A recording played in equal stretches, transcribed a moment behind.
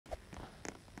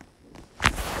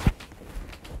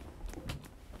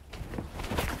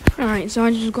Alright, so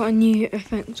I just got a new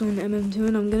effect on mm2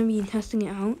 and I'm going to be testing it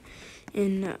out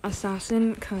in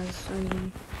Assassin because, I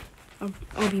mean,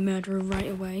 I'll be murderer right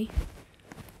away.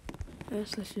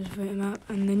 Let's just vote him out.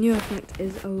 And the new effect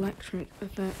is electric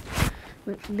effect,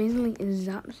 which basically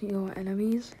zaps your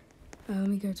enemies. Let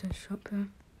me go to the shop here.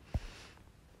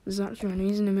 Zaps your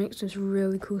enemies and it makes this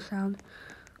really cool sound.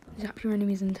 Zap your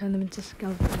enemies and turn them into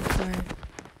skeletons, so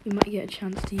you might get a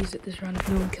chance to use it this round if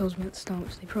no one kills me at the start,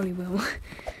 which they probably will.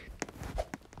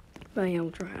 But yeah,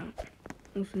 we'll try it out.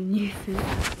 Also new thing.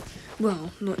 Well,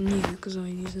 not new, because I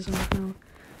use this on now.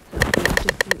 So it's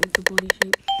different with the body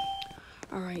shape.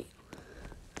 Alright.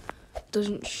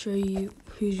 Doesn't show you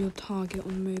who's your target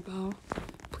on mobile.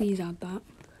 Please add that.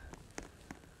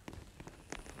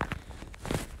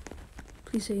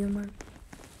 Please say you're mine.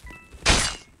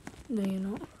 No, you're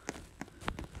not.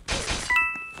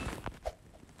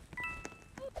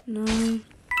 No.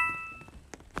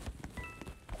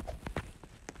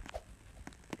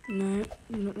 No,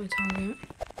 you're not my target.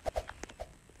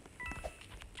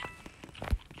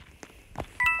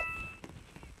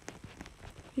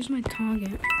 Who's my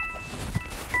target?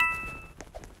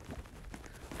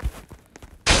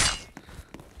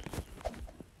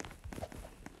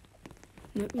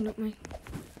 Nope, you're not my...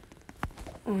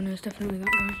 Oh no, it's definitely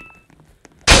that guy.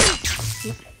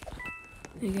 Yep.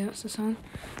 There you go, that's the sound.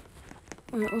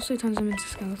 Oh, it also turns them into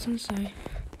skeletons, so...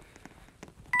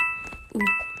 Ooh.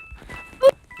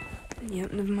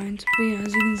 Yep, never mind. But yeah,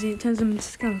 as you can see, it turns them into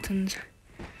skeletons.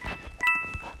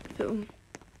 But,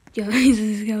 yeah, he's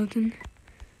a skeleton.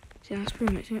 So yeah, that's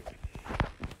pretty much it.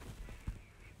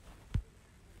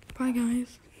 Bye,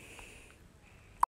 guys.